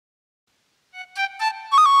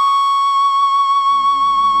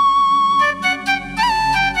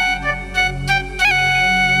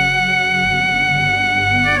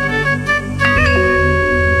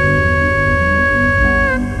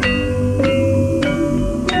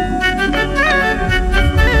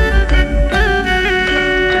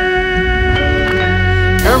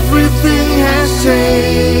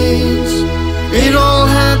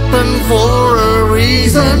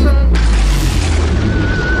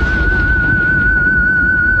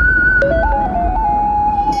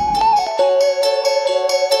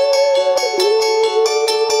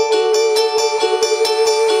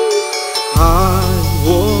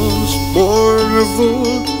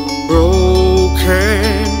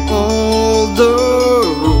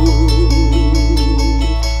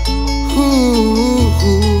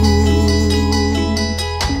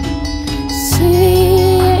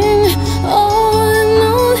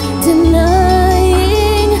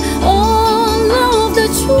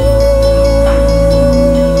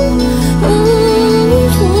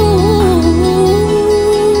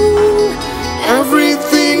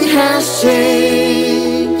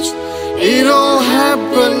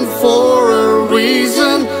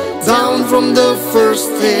down from the first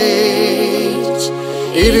stage.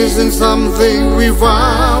 It isn't something we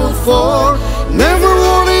vowed for. Never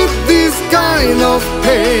wanted this kind of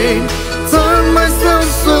pain. Turn myself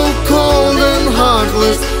so cold and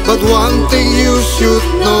heartless. But one thing you should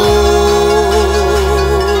know.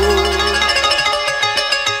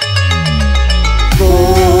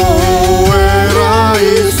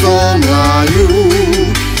 Iso mlayu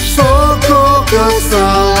saka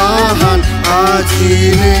kesalahan aji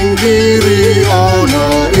ning diri ono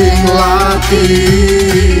ing lati.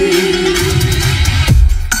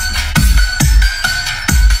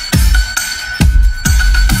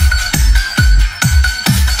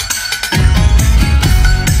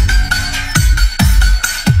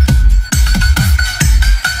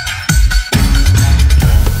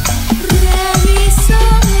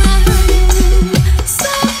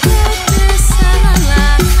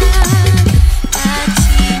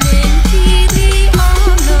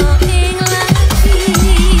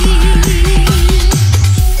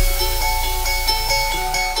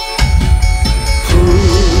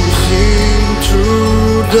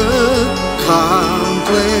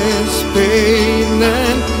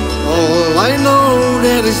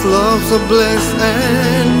 Love's a bless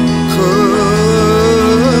and curse.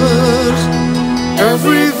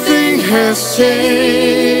 Everything has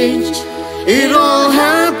changed. It all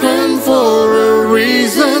happened for a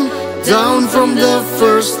reason. Down from the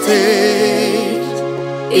first stage.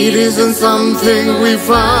 It isn't something we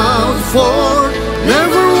vowed for.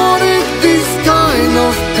 Never wanted this kind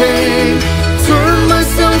of pain. Turned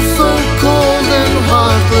myself so cold and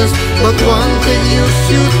heartless. But one thing you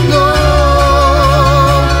should know.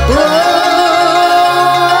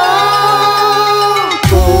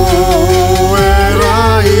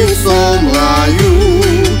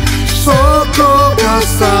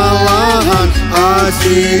 Kesalahan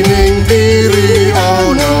aji ning diri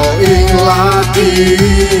ono ing lati.